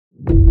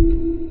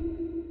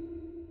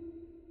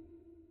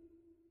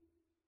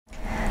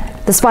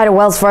The SPDR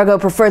Wells Fargo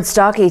Preferred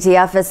Stock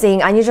ETF is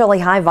seeing unusually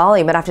high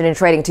volume at afternoon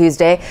trading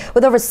Tuesday,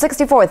 with over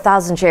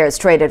 64,000 shares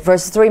traded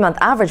versus 3-month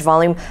average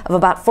volume of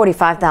about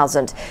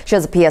 45,000.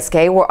 Shares of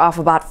PSK were off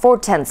about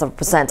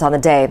 0.4% on the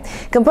day.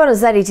 Components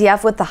of that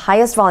ETF with the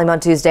highest volume on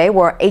Tuesday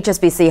were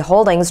HSBC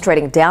Holdings,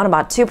 trading down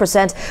about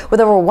 2%, with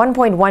over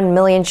 1.1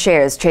 million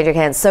shares changing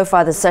hands so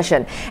far this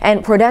session,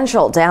 and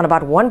Prudential down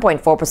about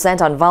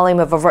 1.4% on volume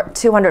of over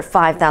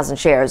 205,000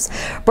 shares.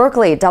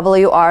 Berkley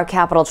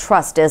WRB.PRA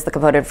Trust is the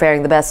component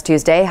faring the best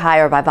Tuesday,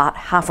 higher by about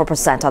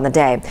 0.5% on the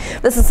day.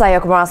 This is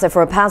Sayoko Murase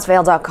for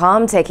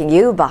PSK.com, taking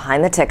you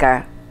behind the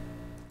ticker.